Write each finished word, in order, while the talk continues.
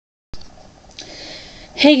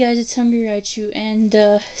Hey guys, it's HungryRaichu, and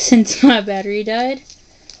since my battery died,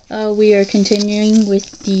 we are continuing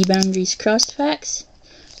with the Boundaries Crossed packs.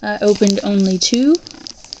 I opened only 2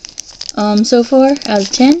 so far out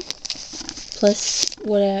of 10, plus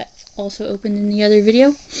what I also opened in the other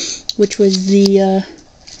video, which was the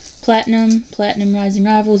Platinum Rising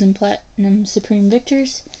Rivals, and Platinum Supreme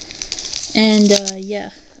Victors. And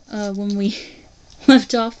when we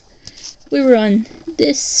left off, we were on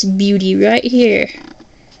this beauty right here.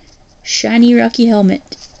 Shiny Rocky Helmet,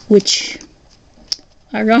 which,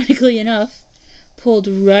 ironically enough, pulled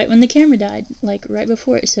right when the camera died, like right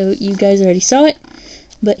before it, so you guys already saw it,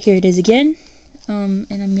 but here it is again. And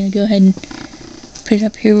I'm gonna go ahead and put it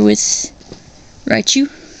up here with Raichu,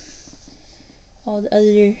 all the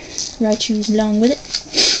other Raichus along with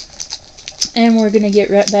it, and we're gonna get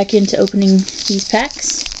right back into opening these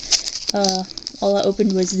packs. All I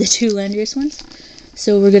opened was the 2 Landorus ones,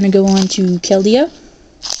 so we're gonna go on to Keldeo.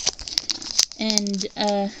 And,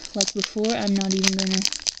 like before, I'm not even going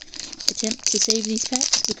to attempt to save these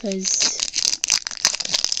packs because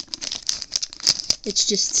it's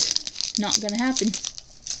just not going to happen.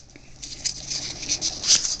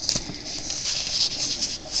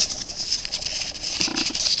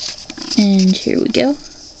 And here we go.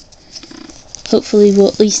 Hopefully we'll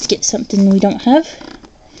at least get something we don't have.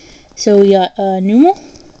 So we got Numel,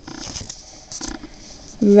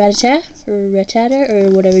 Rattata,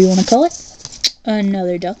 or whatever you want to call it.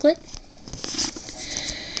 Another Ducklet,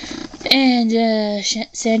 and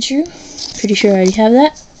Sandshrew. Pretty sure I already have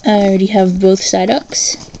that. I already have both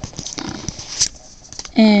Psyducks,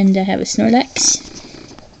 and I have a Snorlax.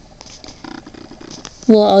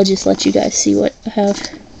 Well, I'll just let you guys see what I have.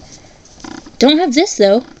 Don't have this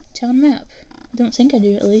though. Town map. I don't think I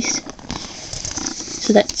do, at least.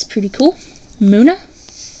 So that's pretty cool. Muna.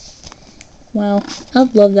 Wow, I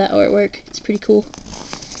love that artwork. It's pretty cool.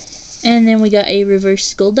 And then we got a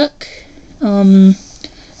reverse Golduck.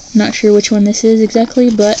 Not sure which one this is exactly,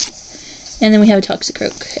 but... And then we have a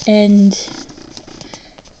Toxicroak. And...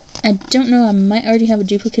 I don't know, I might already have a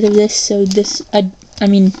duplicate of this, so this... I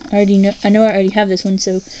know I already have this one,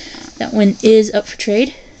 so that one is up for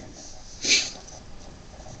trade.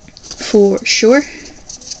 For sure.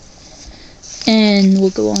 And we'll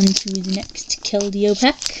go on to the next Keldeo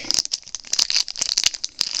pack.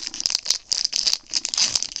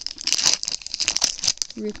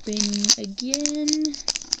 Ripping again.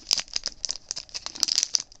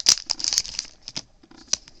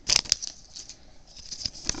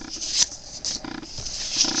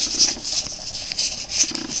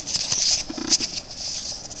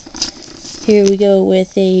 Here we go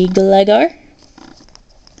with a Gligar,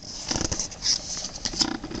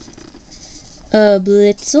 a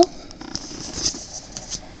Blitzel,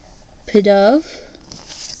 Pidove,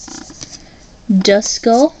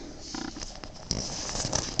 Duskull,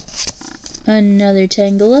 another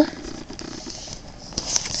Tangela,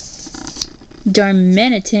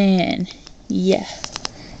 Darmanitan, yeah,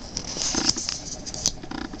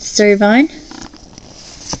 Servine,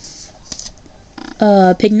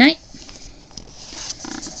 Pignite,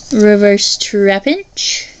 Reverse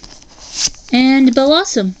Trapinch, and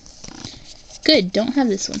Bellossom. Good, don't have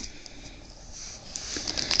this one.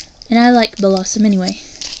 And I like Bellossom anyway.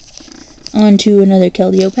 On to another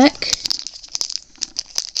Keldeo pack.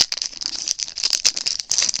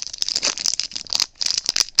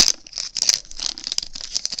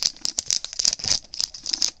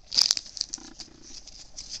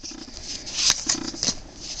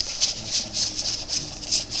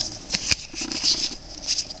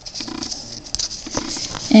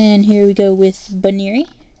 And here we go with Baneri,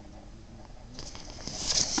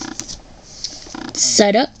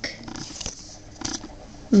 Psyduck,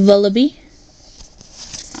 Vullaby,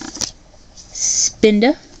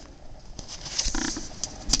 Spinda,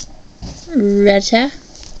 Rattata,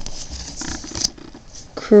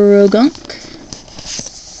 Krogunk,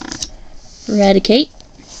 Raticate,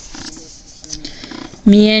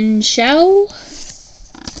 Mienshao,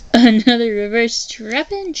 another reverse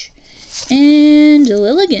Trapinch, and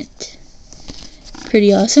Lilligant.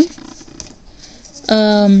 Pretty awesome.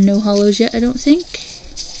 No hollows yet, I don't think.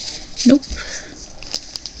 Nope.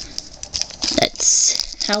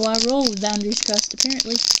 That's how I roll with Boundaries Crossed,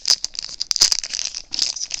 apparently.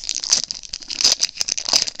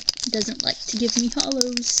 It doesn't like to give me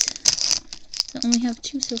hollows. I only have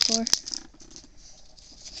 2 so far.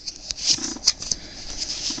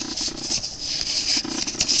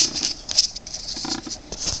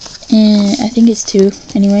 And I think it's 2,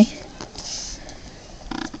 anyway.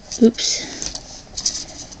 Oops.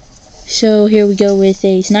 So here we go with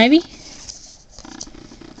a Snivy,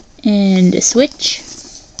 and a Switch,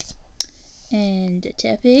 and a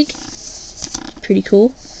Tepig. Pretty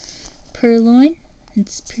cool. Purloin.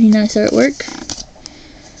 It's pretty nice artwork.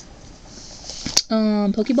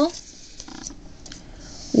 Pokeball.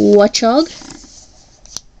 Watchog.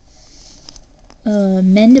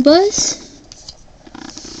 Mandibuzz.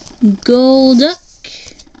 Golduck.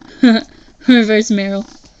 Reverse Meryl.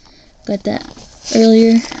 Got that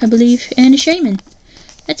earlier, I believe. And a Shaman.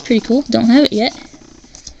 That's pretty cool. Don't have it yet.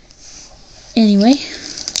 Anyway,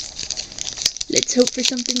 let's hope for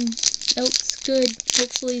something else good.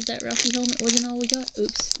 Hopefully that Rocky helmet wasn't all we got.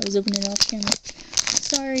 Oops, I was opening it off camera.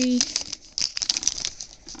 Sorry.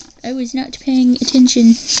 I was not paying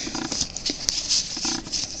attention.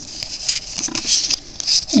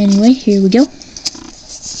 Anyway, here we go. I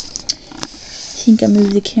think I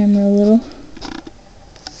moved the camera a little.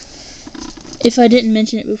 If I didn't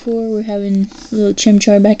mention it before, we're having a little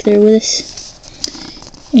Chimchar back there with us.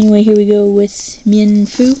 Anyway, here we go with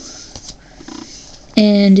Mienfoo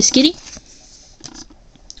and a Skitty.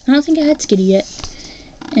 I don't think I had Skitty yet.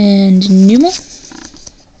 And Numel,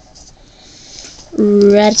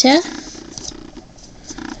 Rattata,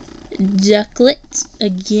 Ducklet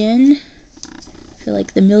again for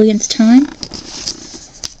like the millionth time.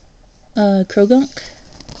 Krogunk,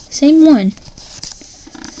 same one.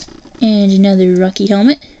 And another Rocky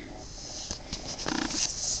helmet.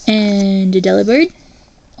 And a Delibird.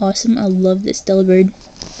 Awesome, I love this Delibird.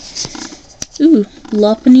 Ooh,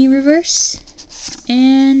 Lopunny reverse.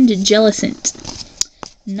 And Jellicent.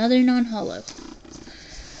 Another non-holo.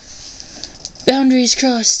 Boundaries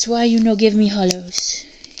crossed, why you no give me holos?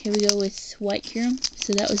 Here we go with White Kyurem.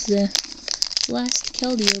 So that was the last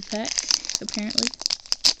Keldeo pack, apparently.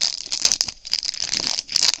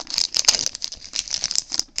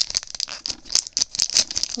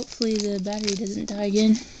 Hopefully the battery doesn't die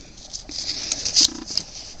again.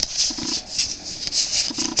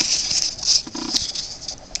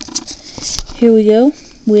 Here we go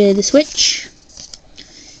with a Switch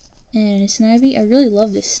and a Snivy. I really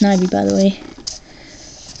love this Snivy, by the way.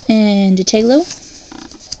 And a Tailo.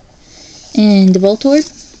 And a Voltorb.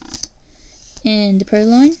 And a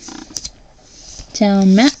Purloin.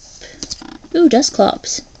 Town map. Ooh,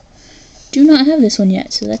 Dusclops. Do not have this one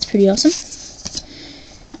yet, so that's pretty awesome.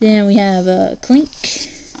 Then we have a Clink.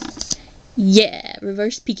 Yeah,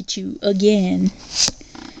 reverse Pikachu again.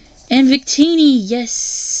 And Victini,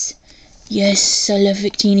 yes. Yes, I love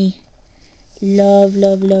Victini. Love,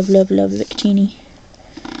 love, love, love, love Victini.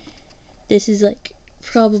 This is like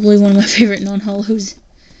probably one of my favorite non-holos.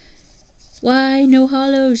 Why no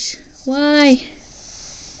holos? Why?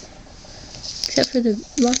 Except for the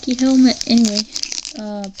Rocky helmet. Anyway,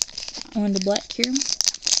 on the Black Kyurem.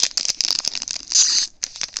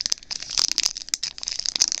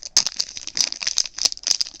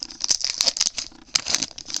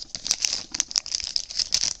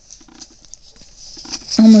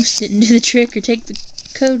 Almost didn't do the trick or take the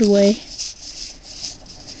code away.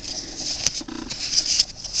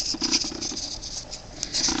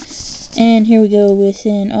 And here we go with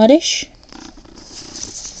an Oddish.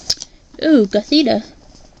 Ooh, Gothita.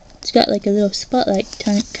 It's got like a little spotlight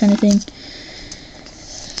kind of thing.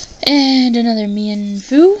 And another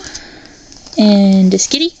Mienfoo. And a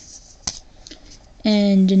Skitty.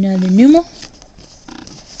 And another Numel.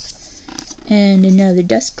 And another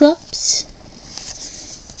Dusclops.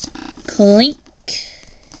 Clink,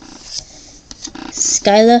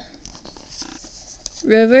 Skyla,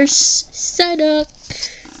 reverse Psyduck,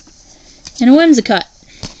 and a Whimsicott.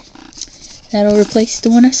 That'll replace the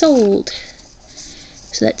one I sold.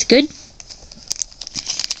 So that's good.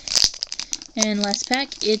 And last pack,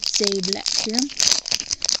 it's a Black Kyurem.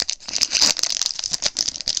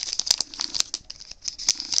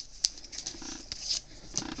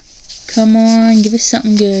 Come on, give us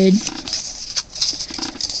something good.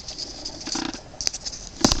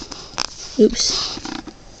 Oops.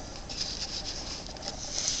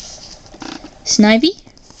 Snivy.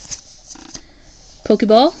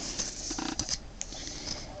 Pokeball.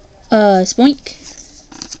 Spoink.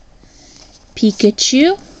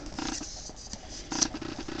 Pikachu.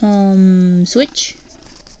 Switch.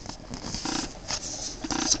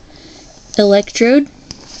 Electrode.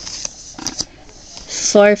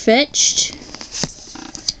 Farfetch'd.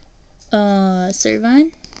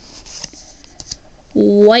 Servine.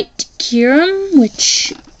 White Kyurem,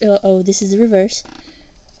 which, oh, this is the reverse.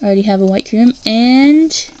 I already have a White Kyurem,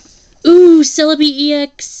 and, ooh, Celebi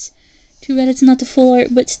EX. Too bad it's not the full art,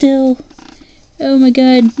 but still, oh my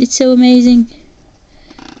god, it's so amazing.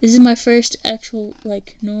 This is my first actual,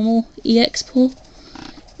 like, normal EX pull,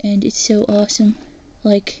 and it's so awesome.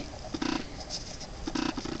 Like,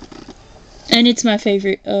 And it's my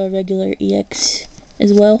favorite regular EX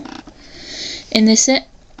as well in this set.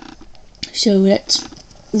 So that's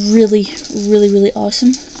really, really, really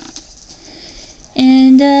awesome.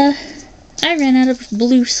 And I ran out of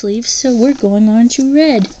blue sleeves, so we're going on to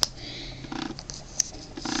red.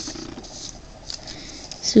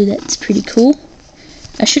 So that's pretty cool.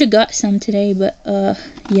 I should have got some today, but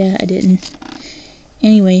yeah, I didn't.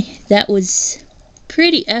 Anyway, that was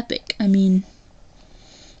pretty epic. I mean,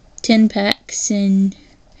 10 packs and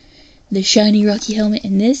the shiny Rocky helmet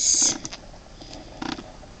and this.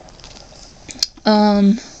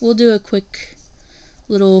 We'll do a quick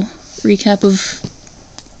little recap of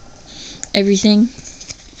everything.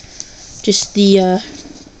 Just the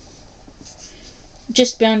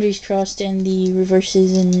just boundaries crossed and the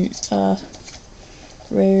reverses and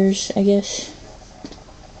rares, I guess.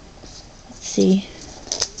 Let's see.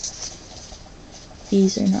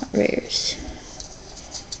 These are not rares.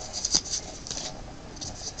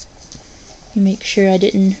 You make sure I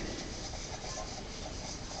didn't.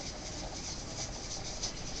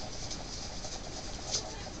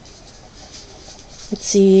 Let's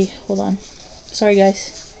see. Hold on. Sorry,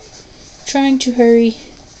 guys. Trying to hurry.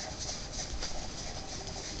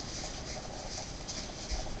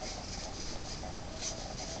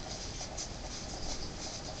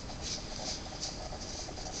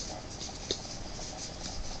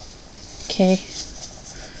 Okay.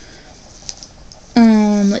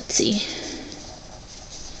 Let's see.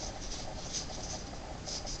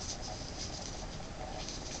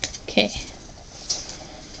 Okay.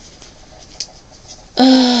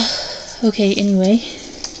 Okay, anyway.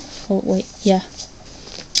 Oh, wait, yeah.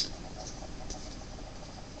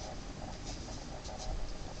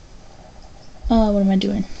 What am I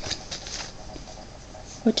doing?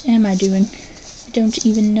 What am I doing? I don't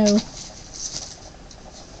even know.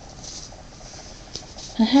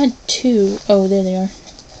 I had two. Oh, there they are.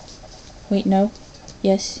 Wait, no.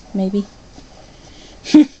 Yes, maybe.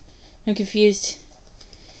 I'm confused.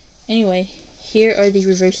 Anyway, here are the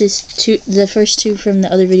reverses. The first two from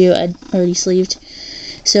the other video I'd already sleeved.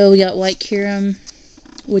 So we got White Kyurem,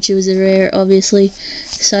 which was a rare, obviously.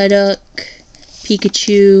 Psyduck,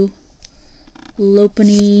 Pikachu,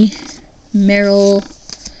 Lopunny, Meryl,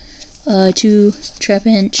 2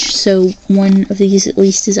 Trapinch, so one of these at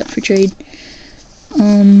least is up for trade.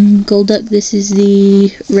 Golduck, this is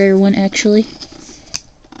the rare one actually.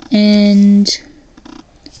 And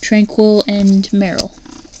Tranquil and Meryl.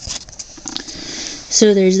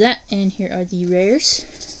 So there's that, and here are the rares.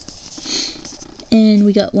 And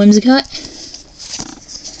we got Whimsicott,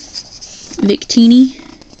 Victini,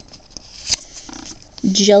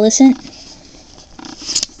 Jellicent,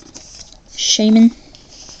 Shaman,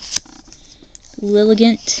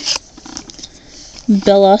 Lilligant,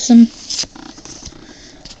 Bellossom,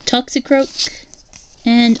 Toxicroak,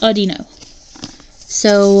 and Audino.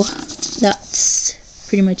 So that's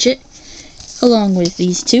pretty much it, along with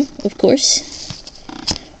these two, of course.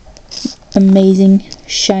 Amazing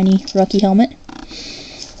shiny Rocky helmet.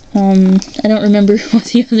 I don't remember what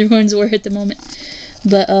the other ones were at the moment,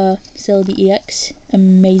 but Celebi EX,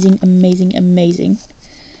 amazing, amazing, amazing.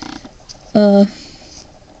 The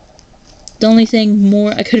only thing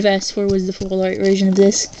more I could have asked for was the full art version of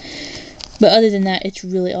this, but other than that, it's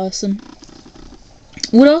really awesome.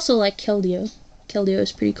 Would also like Keldeo. Keldeo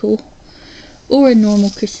is pretty cool, or a normal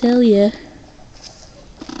Cresselia.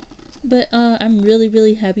 But I'm really,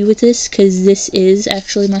 really happy with this, because this is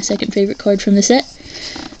actually my second favorite card from the set,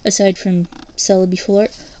 aside from Celebi Full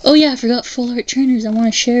Art. Oh yeah, I forgot Full Art Trainers. I want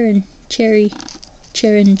to Sharon,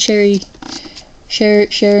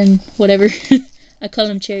 Sharon, whatever. I call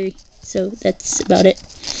him Cherry, so that's about it.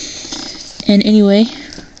 And anyway,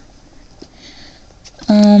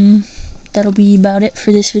 that'll be about it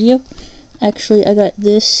for this video. Actually, I got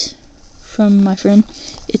this from my friend.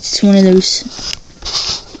 it's one of those,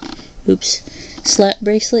 slap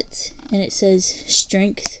bracelets, and it says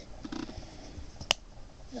strength.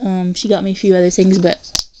 She got me a few other things,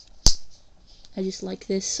 but I just like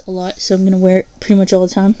this a lot, so I'm gonna wear it pretty much all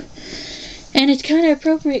the time. And it's kind of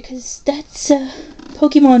appropriate because that's a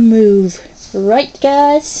Pokemon move, right,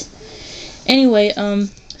 guys? Anyway,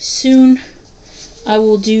 soon I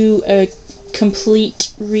will do a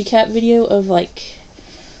complete recap video of like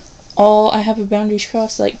all I have of Boundaries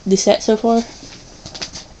Crossed, like the set so far.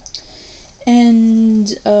 And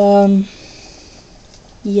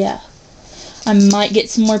yeah, I might get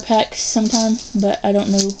some more packs sometime, but I don't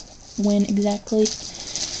know when exactly.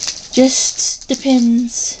 Just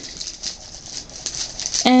depends.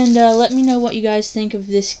 And let me know what you guys think of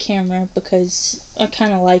this camera, because I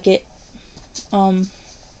kind of like it.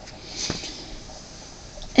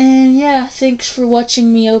 And yeah, thanks for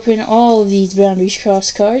watching me open all of these Boundaries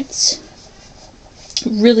Cross cards.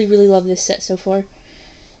 Really, really love this set so far.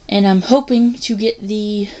 And I'm hoping to get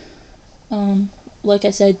the, like I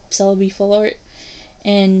said, Celebi full art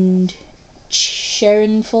and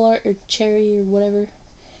Sharon full art, or Cherry, or whatever.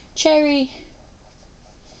 Cherry!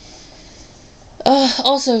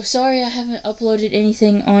 Also, sorry I haven't uploaded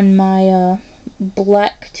anything on my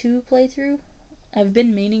Black 2 playthrough. I've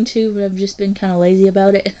been meaning to, but I've just been kind of lazy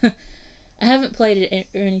about it. I haven't played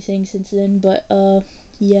it or anything since then, but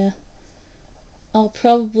yeah. I'll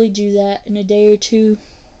probably do that in a day or two,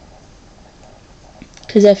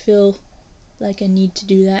 because I feel like I need to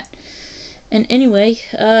do that. And anyway,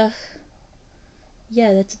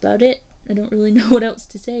 yeah, that's about it. I don't really know what else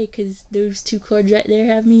to say, because those two cards right there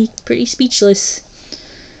have me pretty speechless.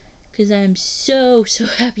 Because I'm so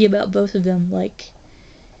happy about both of them. Like,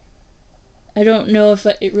 I don't know if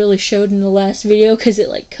it really showed in the last video, because it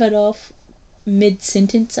like cut off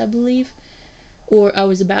mid-sentence, I believe. Or I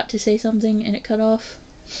was about to say something and it cut off.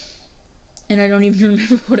 And I don't even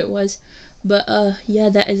remember what it was. But yeah,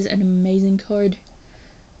 that is an amazing card.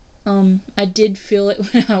 I did feel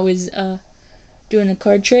it when I was doing a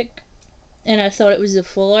card trick, and I thought it was a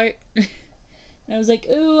full art. And I was like,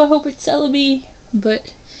 "Ooh, I hope it's Celebi,"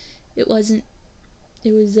 but it wasn't.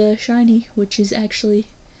 It was shiny, which is actually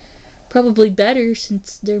probably better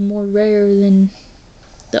since they're more rare than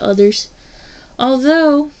the others.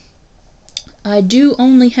 Although I do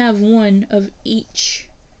only have one of each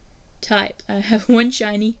type. I have one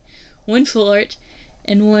shiny, one full art,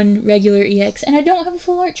 and one regular EX, and I don't have a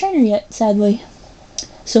full art trainer yet, sadly.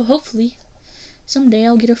 So hopefully someday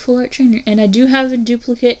I'll get a full art trainer. And I do have a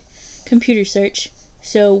duplicate computer search,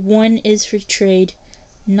 so one is for trade,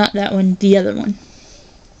 not that one, the other one.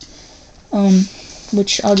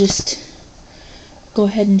 Which I'll just go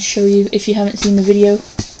ahead and show you if you haven't seen the video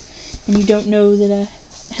and you don't know that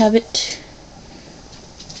I have it.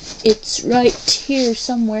 It's right here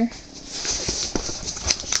somewhere.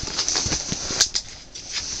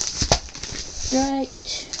 Right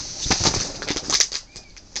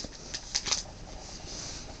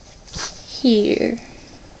here.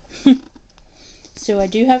 So I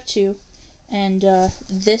do have two, and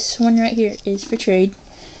this one right here is for trade.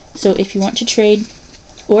 So if you want to trade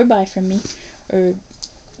or buy from me or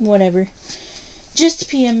whatever, just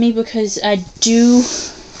PM me, because I do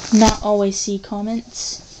not always see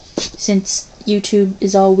comments since YouTube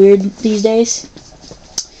is all weird these days.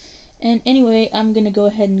 And anyway, I'm gonna go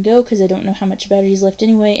ahead and go, because I don't know how much battery is left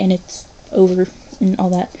anyway, and it's over and all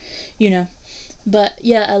that, you know. But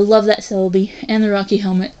yeah, I love that Celebi and the Rocky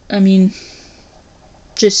helmet. I mean,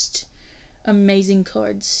 just amazing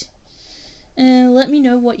cards. And let me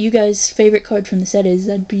know what you guys' favorite card from the set is.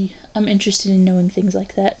 I'm interested in knowing things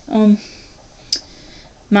like that.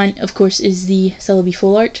 Mine, of course, is the Celebi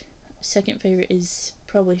full art. Second favorite is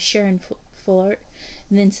probably Sharon full art,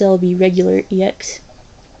 and then Celebi regular EX.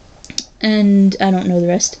 And I don't know the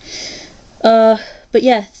rest. But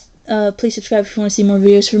yeah, please subscribe if you want to see more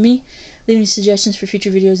videos from me. Leave any suggestions for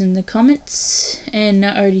future videos in the comments. And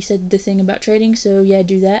I already said the thing about trading, so yeah,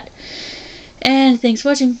 do that. And thanks for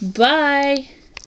watching. Bye!